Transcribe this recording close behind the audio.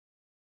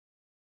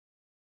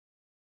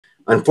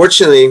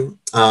Unfortunately,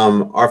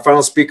 our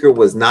final speaker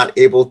was not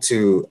able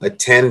to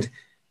attend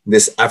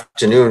this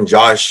afternoon.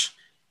 Josh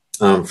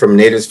from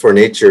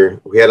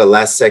Natives4Nature. We had a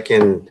last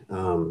second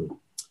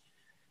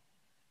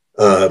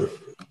a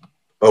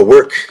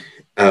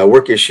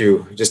work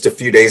issue just a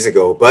few days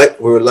ago, but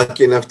we were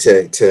lucky enough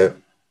to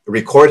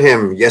record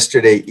him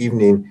yesterday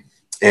evening,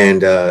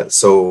 and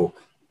so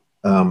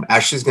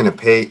Ashley's going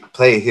to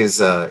play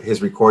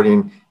his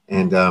recording,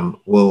 and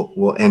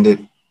we'll end it.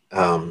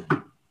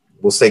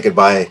 We'll say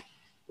goodbye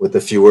with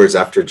a few words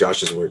after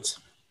Josh's words.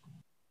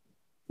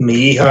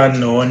 Miha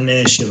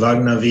noone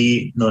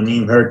shivagnavi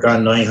nonim herka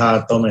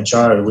noiha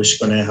tomechar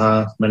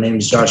wishkoneha. My name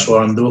is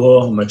Joshua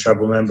Andujo. I'm a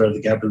tribal member of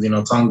the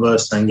Capilino Tongva,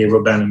 San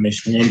Gabriel Band of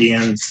Michigan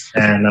Indians,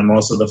 and I'm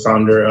also the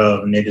founder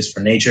of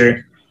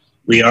Natives4Nature.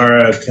 We are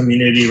a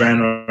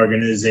community-run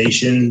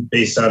organization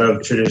based out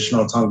of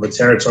traditional Tongva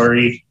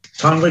territory.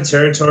 Tongva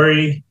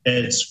territory,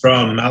 it's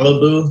from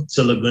Malibu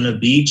to Laguna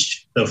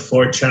Beach, the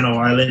 4 Channel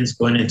Islands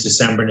going into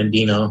San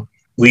Bernardino.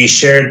 We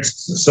shared,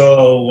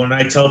 so when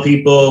I tell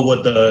people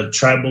what the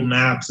tribal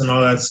maps and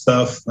all that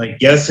stuff, like,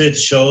 yes, it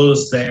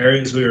shows the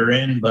areas we were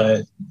in,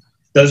 but it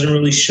doesn't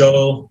really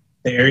show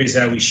the areas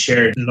that we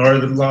shared.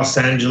 Northern Los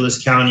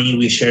Angeles County,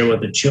 we shared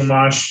with the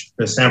Chumash.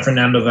 The San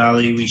Fernando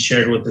Valley, we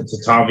shared with the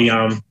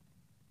Tataviam.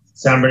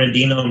 San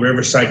Bernardino and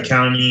Riverside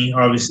County,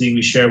 obviously,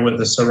 we share with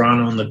the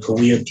Serrano and the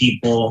Cahuilla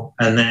people.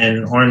 And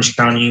then Orange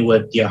County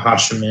with the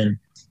Ahashiman.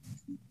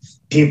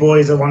 People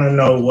always want to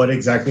know what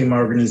exactly my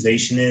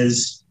organization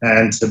is.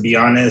 And to be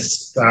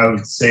honest, I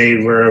would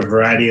say we're a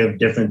variety of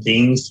different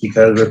things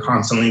because we're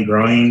constantly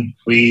growing.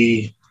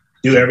 We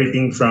do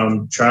everything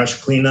from trash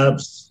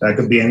cleanups. That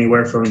could be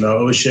anywhere from the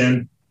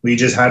ocean. We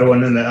just had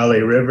one in the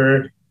LA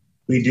River.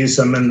 We do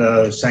some in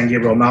the San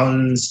Gabriel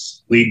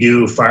Mountains. We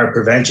do fire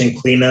prevention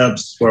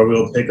cleanups where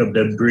we'll pick up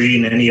debris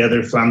and any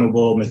other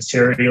flammable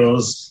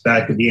materials.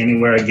 That could be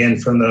anywhere, again,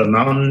 from the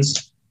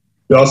mountains.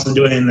 We also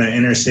do it in the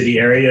inner city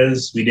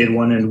areas. We did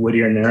one in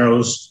Whittier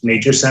Narrows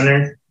Nature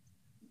Center,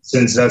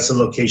 since that's the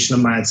location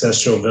of my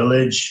ancestral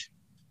village.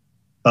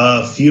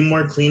 A few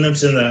more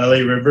cleanups in the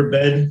LA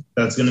riverbed.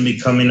 That's going to be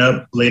coming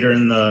up later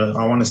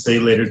I want to say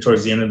later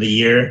towards the end of the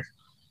year.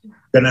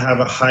 Going to have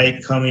a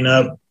hike coming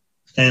up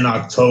in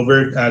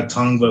October at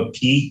Tongva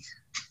Peak.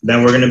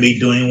 Then we're going to be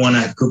doing one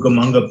at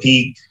Cucamonga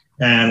Peak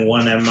and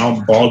one at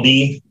Mount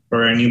Baldy.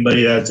 For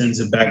anybody that's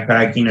into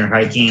backpacking or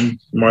hiking,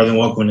 more than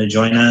welcome to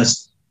join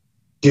us.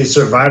 Do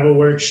survival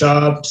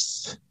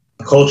workshops,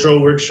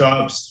 cultural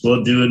workshops.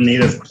 We'll do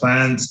native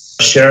plants,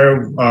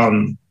 share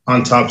on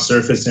top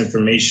surface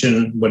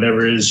information,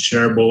 whatever is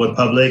shareable with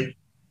public.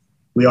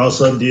 We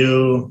also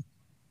do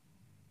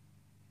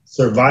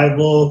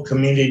survival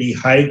community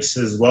hikes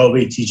as well.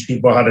 We teach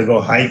people how to go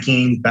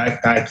hiking,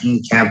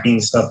 backpacking, camping,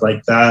 stuff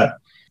like that.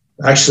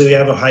 Actually, we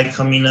have a hike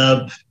coming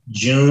up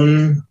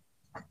June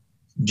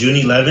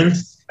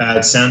 11th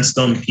at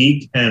Sandstone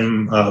Peak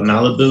in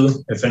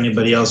Malibu, if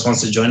anybody else wants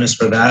to join us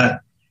for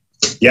that.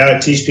 Yeah, I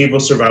teach people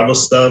survival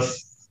stuff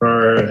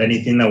for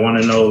anything that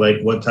want to know,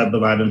 like what type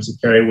of items to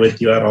carry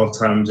with you at all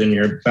times in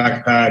your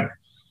backpack,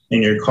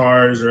 in your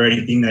cars, or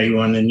anything that you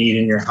want to need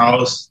in your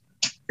house.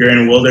 If you're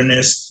in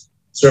wilderness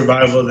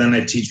survival, then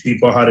I teach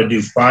people how to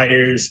do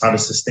fires, how to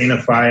sustain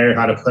a fire,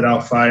 how to put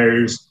out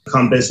fires,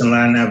 compass and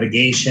land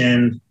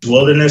navigation,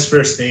 wilderness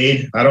first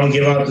aid. I don't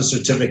give out the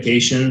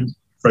certification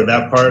for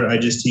that part. I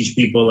just teach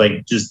people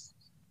like just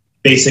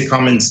basic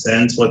common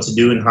sense, what to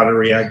do and how to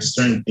react to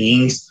certain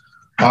things.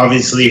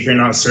 Obviously, if you're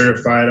not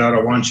certified, I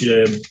don't want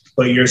you to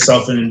put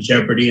yourself in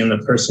jeopardy and the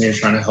person you're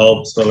trying to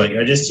help. So like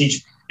I just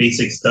teach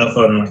basic stuff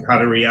on like how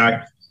to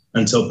react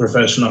until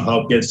professional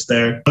help gets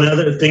there.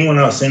 Another thing when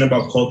I was saying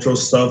about cultural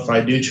stuff, I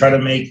do try to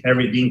make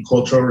everything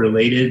cultural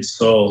related.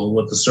 So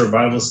with the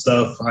survival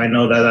stuff, I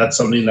know that that's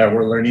something that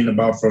we're learning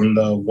about from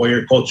the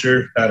warrior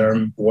culture, that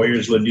our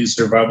warriors would do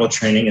survival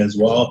training as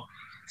well.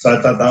 So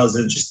I thought that was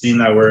interesting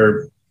that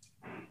we're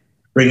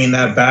bringing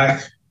that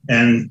back.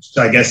 And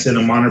I guess in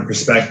a modern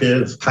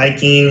perspective,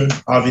 hiking,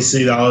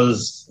 obviously that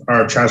was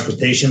our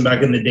transportation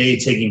back in the day,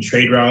 taking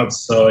trade routes.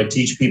 So I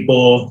teach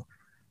people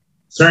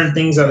certain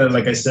things that are,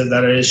 like I said,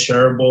 that is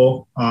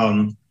shareable.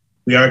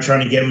 We are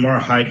trying to get more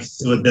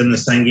hikes within the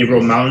San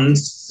Gabriel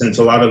Mountains, since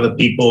a lot of the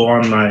people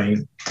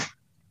on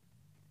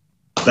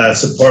that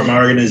support my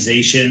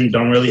organization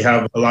don't really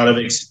have a lot of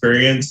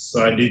experience.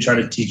 So I do try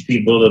to teach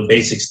people the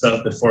basic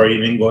stuff before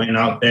even going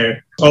out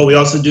there. Oh, we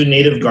also do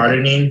native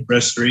gardening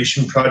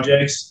restoration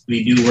projects.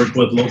 We do work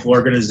with local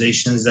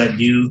organizations that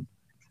do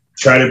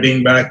try to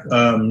bring back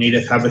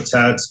native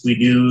habitats. We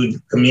do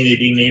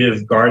community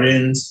native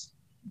gardens.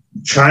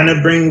 Trying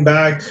to bring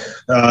back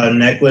a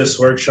necklace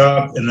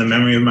workshop in the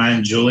memory of my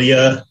Aunt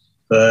Julia,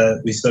 but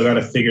we still got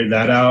to figure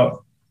that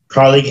out.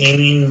 Probably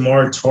aiming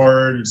more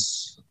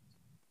towards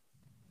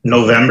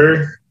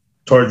November,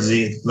 towards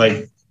the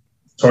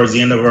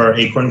end of our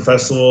Acorn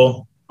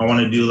Festival. I want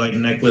to do like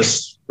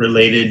necklace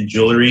related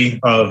jewelry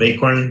of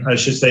acorn,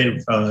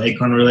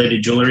 acorn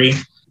related jewelry.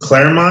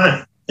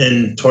 Claremont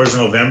towards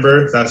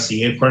November, that's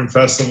the Acorn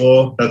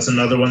Festival. That's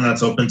another one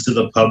that's open to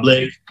the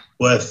public.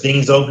 with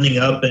things opening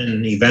up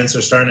and events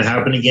are starting to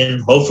happen again,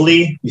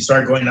 hopefully we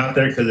start going out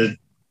there because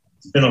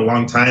it's been a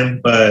long time.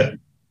 But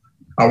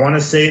I want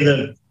to say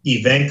the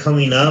event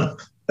coming up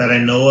that I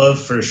know of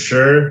for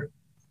sure,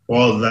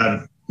 well,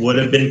 that would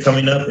have been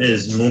coming up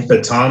is Moon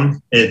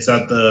Patam. It's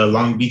at the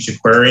Long Beach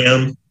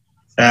Aquarium.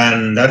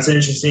 And that's an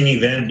interesting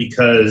event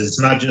because it's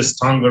not just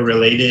Tongva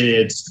related,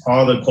 it's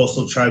all the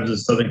coastal tribes of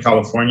Southern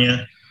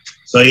California.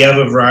 So you have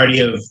a variety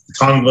of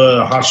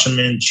Tongva,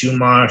 Hashiman,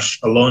 Chumash,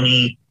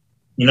 Ohlone.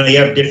 You know, you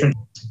have different.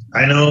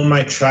 I know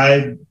my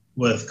tribe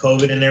with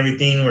COVID and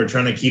everything, we're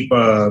trying to keep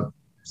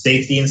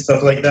safety and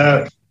stuff like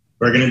that.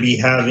 We're going to be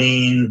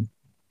having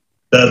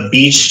the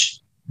beach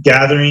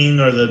gathering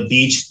or the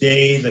beach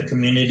day, the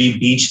community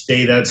beach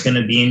day. That's going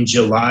to be in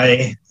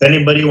July. If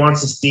anybody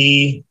wants to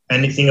see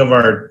anything of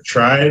our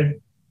tribe,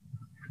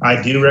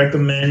 I do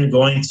recommend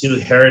going to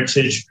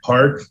Heritage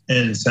Park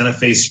in Santa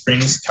Fe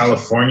Springs,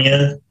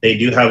 California. They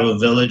do have a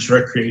village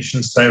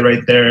recreation site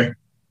right there.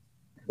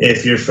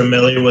 If you're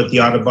familiar with the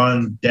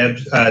Audubon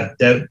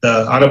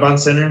the Audubon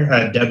Center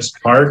at Debs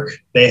Park,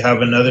 they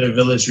have another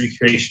village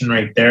recreation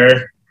right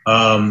there.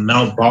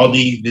 Mount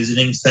Baldy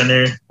Visiting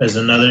Center is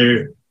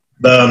another.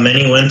 The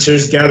Many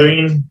Winters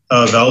Gathering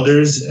of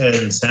Elders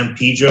in San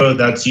Pedro,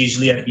 that's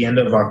usually at the end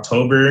of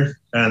October.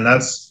 And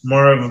that's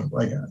more of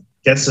like, I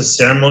guess, a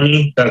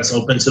ceremony that's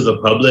open to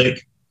the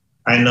public.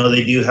 I know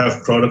they do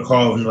have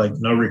protocol of like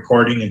no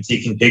recording and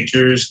taking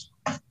pictures,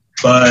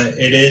 but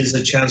it is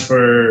a chance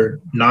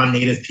for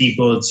non-native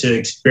people to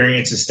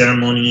experience a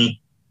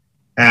ceremony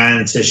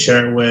and to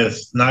share it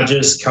with not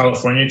just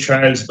California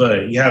tribes,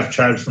 but you have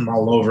tribes from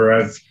all over.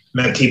 I've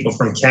met people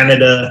from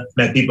Canada,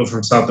 met people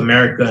from South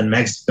America and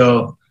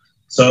Mexico.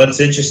 So it's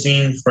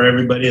interesting for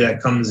everybody that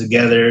comes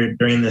together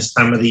during this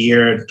time of the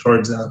year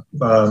towards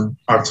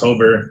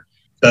October.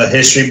 The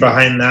history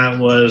behind that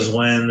was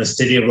when the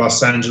city of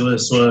Los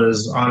Angeles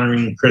was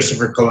honoring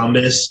Christopher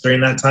Columbus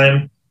during that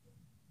time.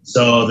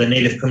 So the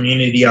Native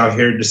community out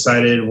here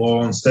decided,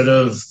 well, instead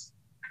of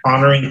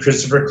honoring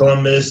Christopher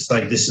Columbus,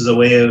 like this is a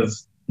way of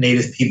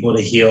Native people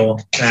to heal.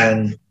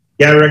 And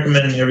yeah, I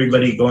recommend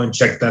everybody go and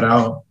check that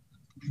out.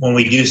 When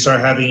we do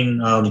start having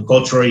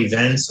cultural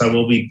events, I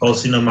will be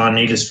posting them on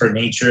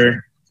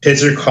Natives4Nature.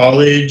 Pitzer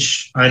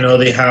College, I know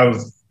they have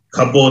a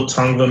couple of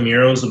Tongva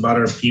murals about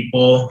our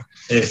people.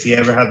 If you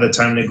ever have the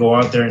time to go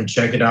out there and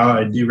check it out,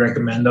 I do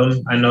recommend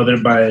them. I know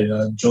they're by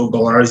Joe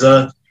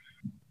Galarza.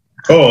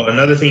 Oh,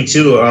 another thing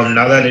too,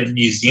 now that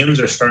museums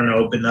are starting to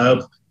open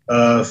up,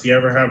 if you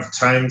ever have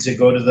time to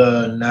go to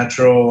the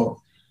Natural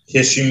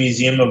History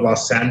Museum of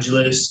Los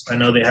Angeles, I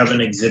know they have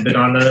an exhibit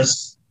on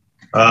us.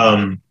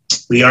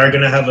 We are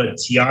going to have a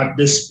Tiat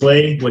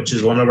display, which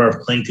is one of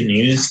our plain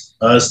canoes.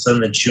 Us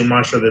and the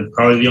Chumash are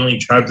probably the only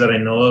tribes that I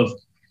know of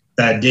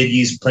that did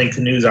use plain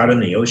canoes out in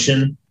the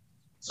ocean.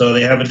 So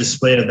they have a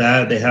display of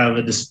that. They have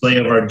a display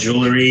of our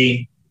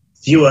jewelry,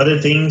 a few other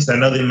things. I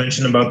know they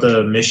mentioned about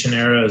the mission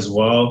era as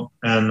well.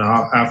 And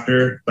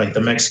after, like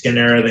the Mexican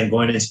era, then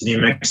going into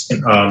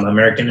the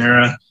American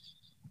era.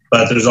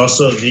 But there's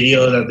also a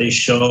video that they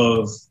show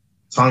of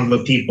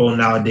Tongva people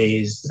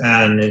nowadays.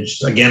 And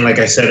it's, again, like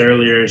I said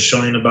earlier, it's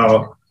showing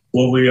about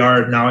what we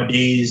are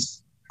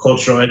nowadays,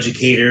 cultural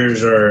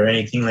educators or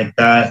anything like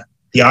that.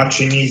 The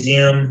Archery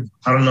Museum,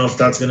 I don't know if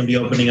that's going to be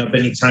opening up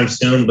anytime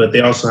soon, but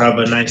they also have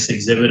a nice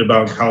exhibit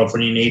about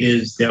California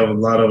natives. They have a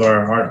lot of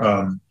our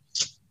art,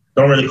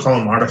 don't really call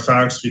them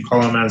artifacts, we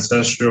call them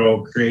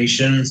ancestral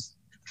creations,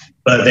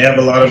 but they have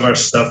a lot of our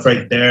stuff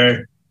right there.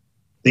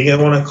 I think I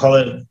want to call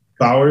it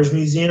Bowers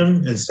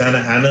Museum in Santa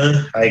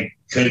Ana. I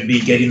could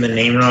be getting the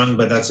name wrong,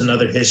 but that's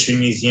another history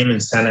museum in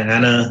Santa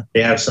Ana.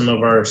 They have some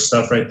of our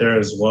stuff right there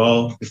as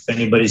well. If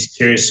anybody's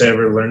curious to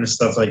ever learn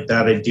stuff like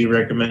that, I do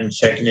recommend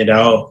checking it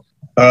out.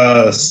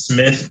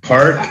 Smith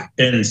Park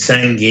in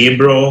San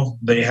Gabriel,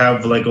 they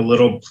have like a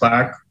little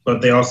plaque,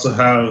 but they also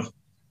have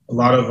a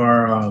lot of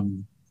our,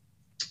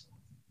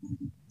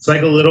 it's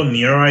like a little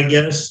mural, I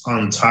guess,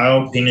 on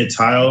tile, painted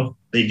tile.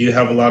 They do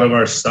have a lot of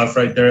our stuff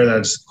right there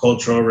that's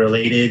cultural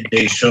related.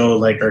 They show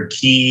like our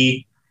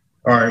key,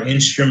 our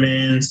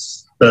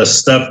instruments, the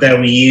stuff that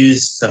we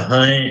use to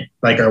hunt,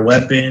 like our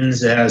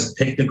weapons. It has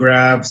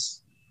pictographs.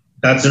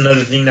 That's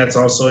another thing that's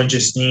also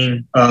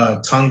interesting.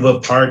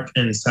 Tongva Park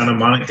in Santa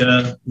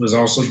Monica was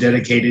also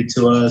dedicated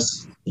to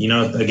us. You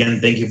know,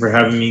 again, thank you for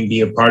having me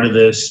be a part of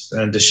this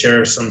and to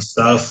share some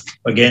stuff.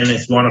 Again,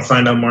 if you want to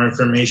find out more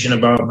information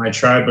about my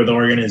tribe or the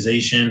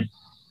organization,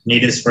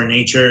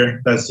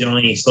 Natives4Nature, that's the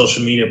only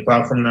social media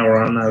platform that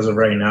we're on as of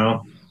right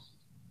now.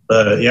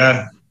 But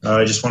yeah,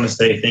 I just want to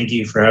say thank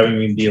you for having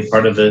me be a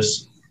part of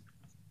this.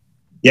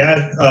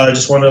 Yeah, I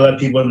just want to let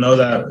people know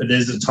that it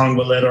is a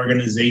Tongva-led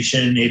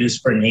organization,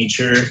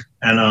 Natives4Nature,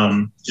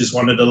 and just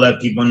wanted to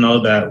let people know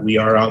that we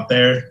are out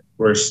there,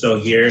 we're still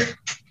here,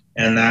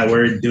 and that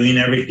we're doing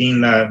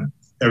everything that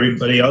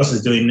everybody else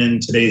is doing in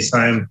today's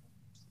time.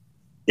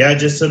 Yeah,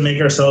 just to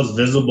make ourselves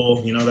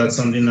visible. You know, that's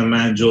something that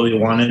Matt and Julie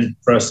wanted,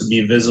 for us to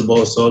be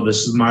visible. So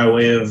this is my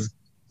way of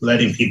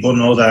letting people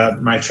know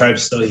that my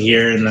tribe's still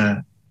here and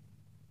that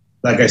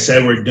like I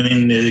said, we're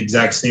doing the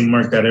exact same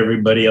work that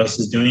everybody else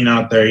is doing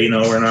out there. You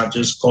know, we're not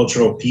just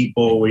cultural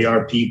people. We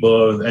are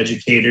people,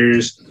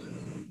 educators.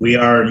 We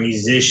are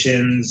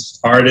musicians,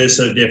 artists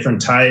of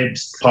different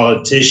types,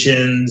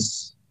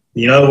 politicians.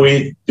 You know,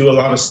 we do a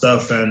lot of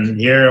stuff. And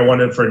here I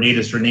wanted for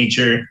Natives for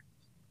Nature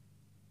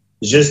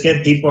is just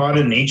get people out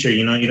of nature.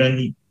 You know, you don't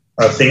need,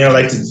 a thing I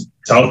like to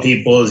tell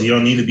people is you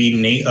don't need to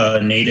be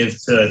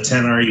native to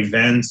attend our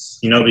events,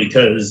 you know,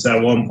 because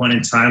at one point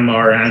in time,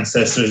 our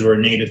ancestors were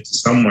native to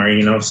somewhere,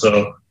 you know,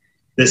 so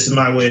this is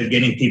my way of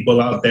getting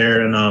people out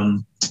there. And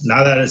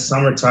now that it's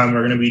summertime,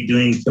 we're going to be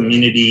doing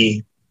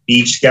community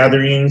beach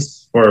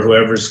gatherings for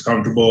whoever's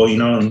comfortable, you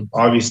know, and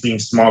obviously in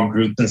small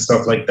groups and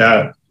stuff like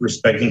that,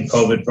 respecting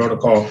COVID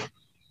protocol.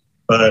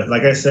 But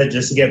like I said,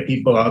 just to get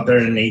people out there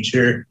in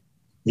nature,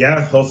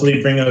 yeah,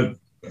 hopefully bring a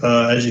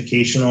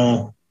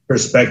educational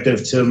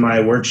perspective to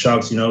my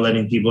workshops, you know,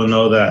 letting people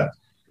know that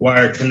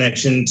why our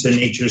connection to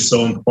nature is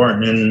so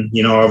important. And,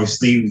 you know,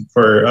 obviously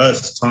for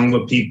us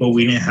Tongva people,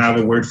 we didn't have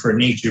a word for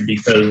nature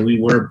because we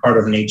were part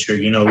of nature.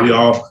 You know, we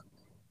all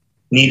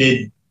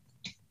needed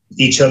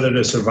each other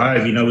to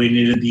survive. You know, we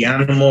needed the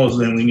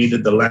animals and we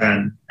needed the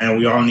land, and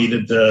we all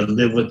needed to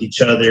live with each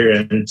other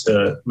and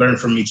to learn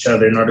from each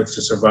other in order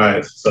to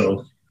survive.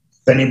 So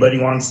if anybody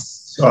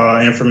wants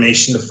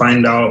information to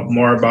find out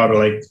more about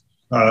like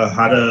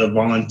how to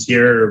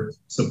volunteer or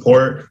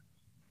support,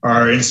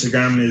 our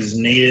Instagram is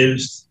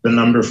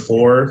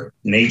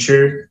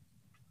Natives4Nature.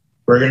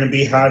 We're going to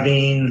be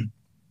having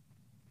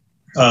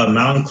a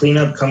mountain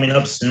cleanup coming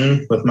up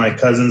soon with my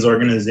cousin's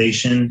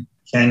organization,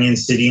 Canyon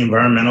City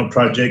Environmental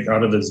Project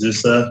out of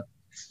Azusa.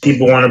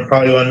 People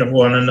probably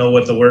want to know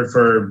what the word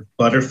for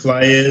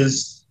butterfly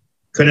is.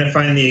 Couldn't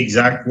find the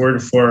exact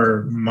word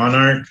for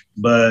monarch,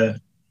 but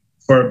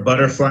for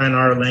butterfly in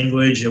our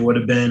language, it would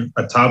have been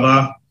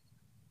ataba.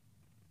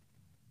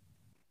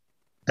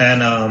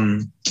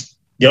 And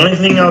the only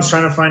thing I was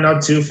trying to find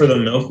out too for the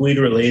milkweed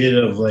related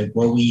of like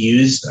what we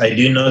used, I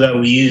do know that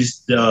we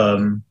used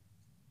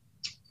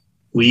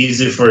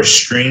it for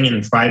string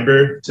and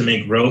fiber to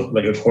make rope,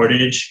 like a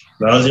cordage.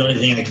 That was the only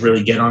thing I could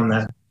really get on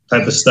that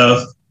type of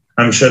stuff.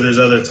 I'm sure there's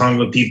other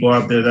Tongva people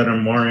out there that are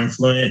more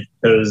influent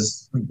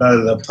because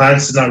the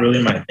plants is not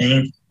really my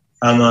thing.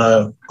 I'm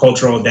a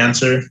cultural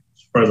dancer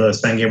for the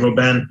San Gabriel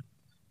band.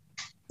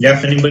 Yeah,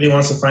 if anybody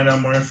wants to find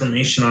out more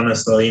information on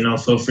us, though, you know,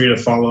 feel free to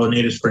follow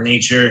Natives for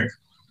Nature. If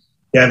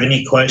you have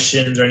any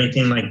questions or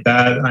anything like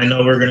that, I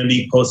know we're going to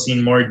be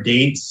posting more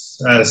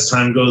dates as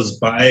time goes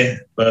by.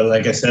 But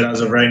like I said,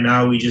 as of right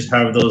now, we just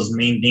have those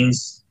main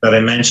things that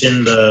I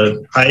mentioned,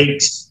 the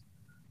hikes,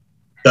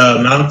 the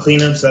mountain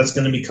cleanups, that's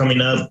going to be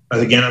coming up.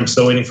 Again, I'm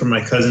still waiting for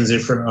my cousin's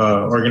different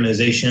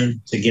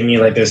organization to give me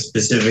like a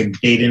specific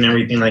date and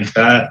everything like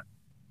that.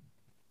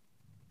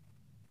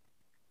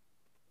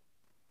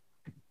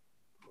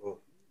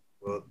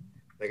 Well,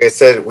 like I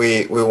said,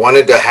 we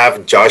wanted to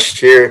have Josh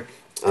here,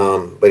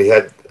 but he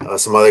had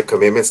some other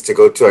commitments to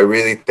go to. I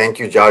really thank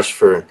you, Josh,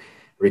 for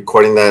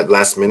recording that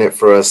last minute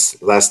for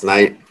us last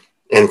night,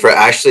 and for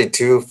Ashley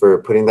too for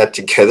putting that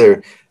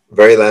together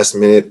very last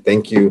minute.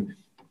 Thank you.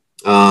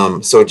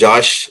 So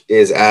Josh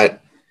is on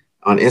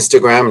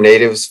Instagram,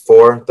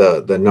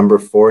 Natives4, the number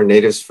 4,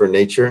 Natives for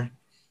Nature.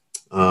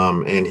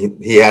 And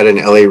he had an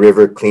LA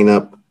River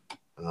cleanup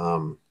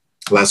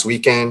last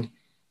weekend,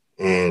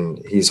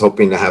 and he's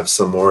hoping to have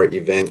some more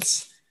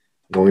events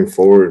going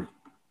forward.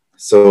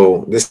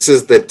 So this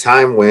is the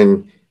time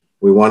when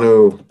we want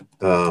to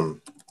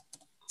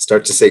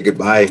start to say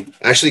goodbye.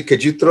 Actually,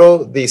 could you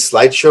throw the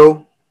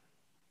slideshow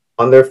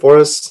on there for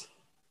us?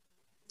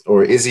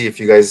 Or Izzy, if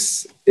you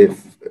guys, if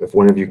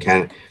one of you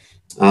can.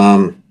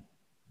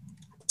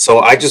 So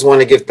I just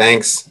want to give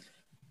thanks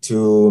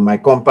to my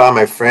compa,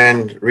 my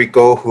friend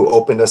Rico, who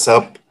opened us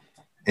up,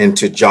 and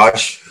to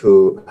Josh,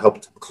 who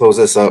helped close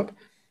us up,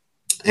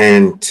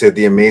 and to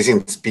the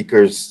amazing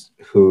speakers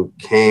who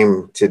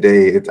came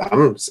today.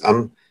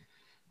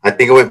 I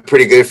think it went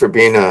pretty good for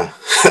being a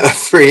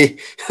free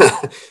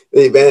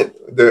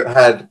event. There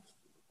had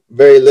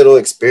very little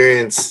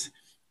experience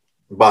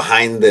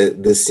behind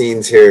the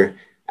scenes here.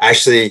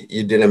 Ashley,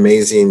 you did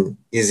amazing.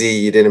 Izzy,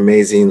 you did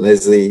amazing.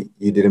 Leslie,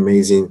 you did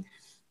amazing.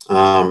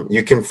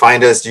 You can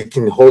find us. You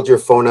can hold your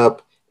phone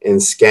up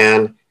and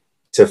scan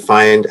to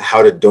find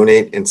how to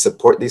donate and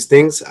support these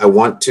things. I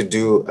want to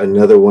do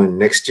another one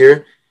next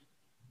year.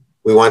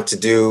 We want to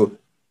do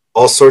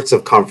all sorts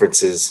of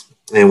conferences,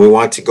 and we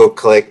want to go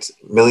collect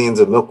millions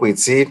of milkweed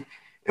seed,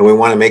 and we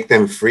want to make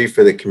them free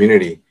for the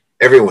community.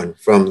 Everyone,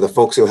 from the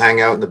folks who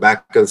hang out in the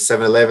back of the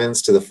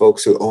 7-Elevens to the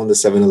folks who own the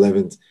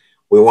 7-Elevens.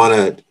 We want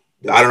to,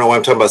 I don't know why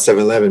I'm talking about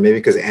 7-Eleven, maybe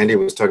because Andy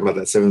was talking about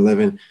that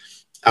 7-Eleven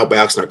out by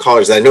Oxnard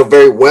College. I know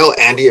very well,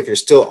 Andy, if you're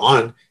still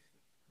on,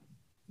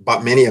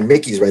 bought many a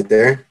Mickey's right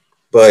there.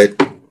 But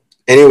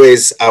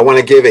anyways, I want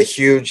to give a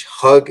huge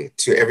hug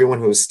to everyone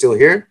who is still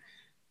here.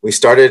 We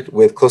started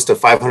with close to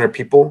 500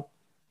 people.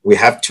 We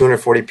have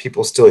 240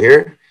 people still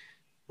here.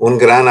 Un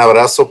gran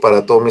abrazo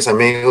para todos mis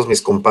amigos,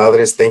 mis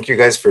compadres. Thank you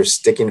guys for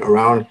sticking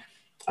around.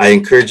 I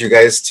encourage you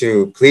guys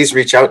to please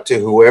reach out to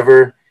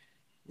whoever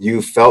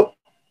you felt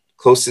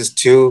closest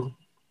to,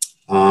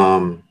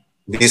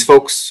 these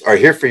folks are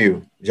here for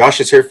you. Josh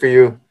is here for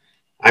you.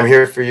 I'm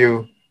here for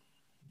you.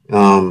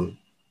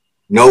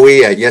 Noe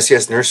at Yes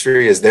Yes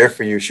Nursery is there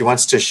for you. She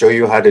wants to show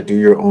you how to do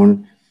your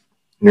own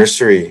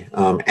nursery.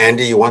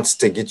 Andy wants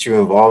to get you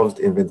involved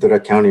in Ventura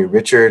County.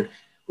 Richard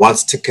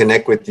wants to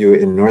connect with you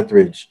in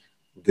Northridge.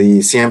 The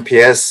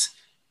CMPS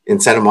in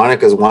Santa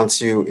Monica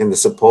wants you in the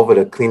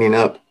Sepulveda cleaning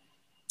up.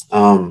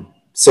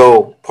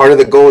 So part of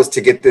the goal is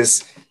to get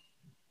this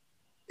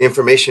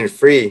information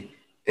free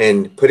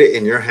and put it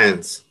in your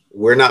hands.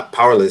 We're not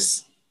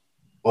powerless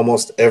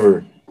almost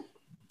ever.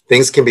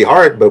 Things can be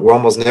hard, but we're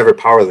almost never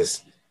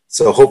powerless.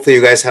 So hopefully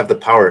you guys have the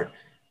power.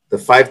 The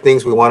 5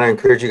 things we want to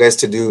encourage you guys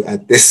to do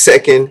at this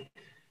second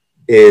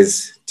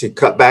is to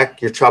cut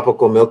back your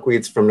tropical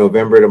milkweeds from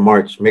November to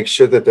March. Make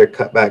sure that they're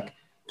cut back.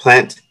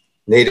 Plant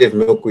native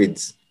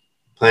milkweeds.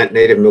 Plant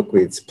native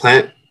milkweeds.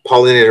 Plant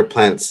pollinator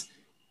plants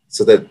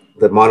so that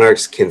the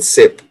monarchs can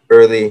sip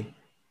early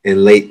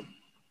and late.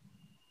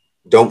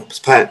 Don't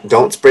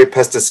spray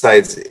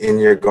pesticides in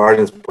your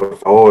gardens, por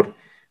favor.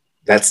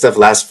 That stuff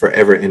lasts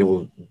forever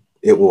and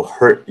it will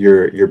hurt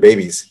your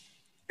babies.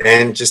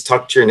 And just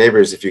talk to your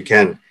neighbors if you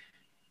can.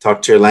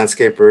 Talk to your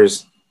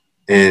landscapers,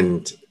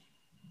 and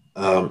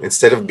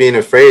instead of being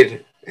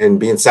afraid and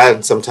being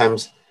sad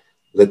sometimes,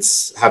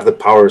 let's have the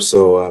power.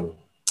 So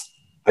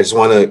I just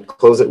want to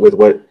close it with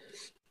what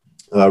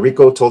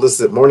Rico told us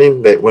that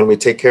morning, that when we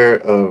take care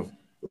of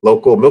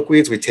local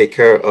milkweeds, we take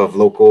care of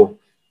local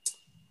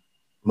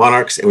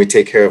monarchs, and we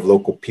take care of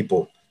local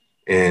people.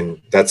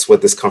 And that's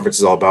what this conference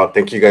is all about.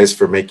 Thank you guys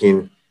for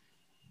making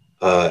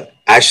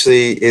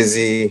Ashley,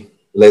 Izzy,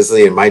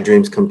 Leslie, and my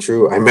dreams come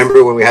true. I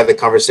remember when we had the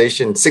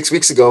conversation 6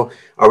 weeks ago,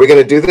 are we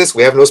going to do this?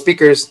 We have no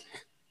speakers.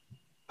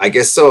 I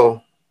guess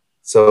so.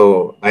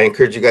 So I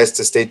encourage you guys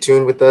to stay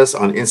tuned with us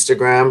on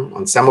Instagram,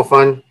 on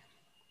Samofun.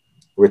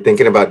 We're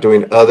thinking about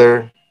doing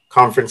other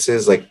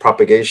conferences like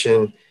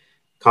propagation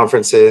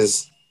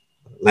conferences,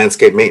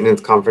 landscape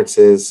maintenance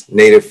conferences,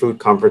 native food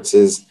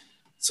conferences.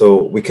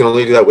 So we can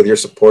only do that with your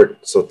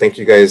support. So thank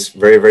you guys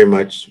very, very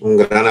much. Un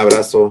gran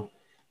abrazo.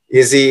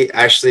 Izzy,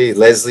 Ashley,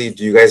 Leslie,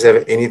 do you guys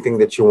have anything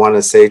that you want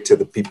to say to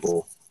the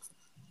people?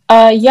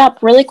 Yep,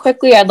 really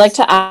quickly, I'd like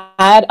to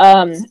add,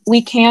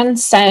 we can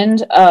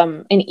send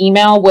an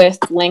email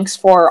with links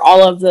for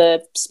all of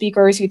the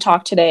speakers who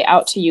talked today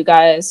out to you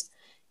guys.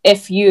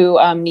 If you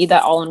need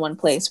that all in one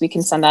place, we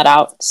can send that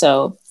out.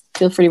 So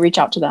feel free to reach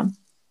out to them.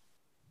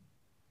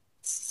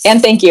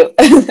 And thank you.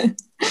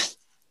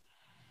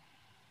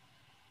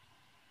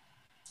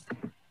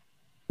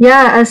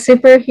 Yeah, a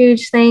super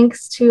huge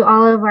thanks to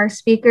all of our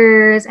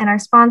speakers and our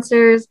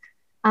sponsors.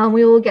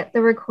 We will get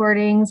the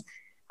recordings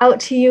out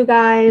to you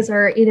guys,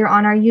 or either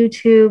on our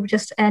YouTube,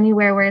 just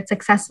anywhere where it's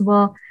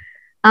accessible.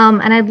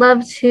 And I'd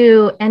love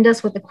to end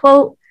us with a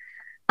quote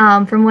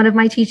from one of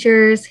my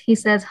teachers. He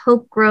says,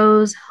 "Hope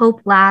grows,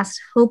 hope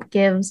lasts, hope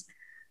gives.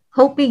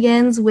 Hope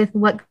begins with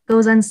what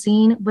goes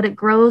unseen, but it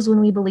grows when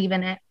we believe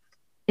in it.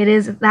 It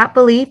is that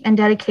belief and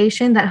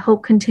dedication that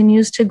hope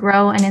continues to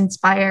grow and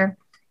inspire."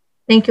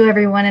 Thank you,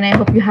 everyone, and I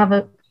hope you have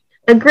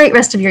a great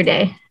rest of your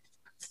day.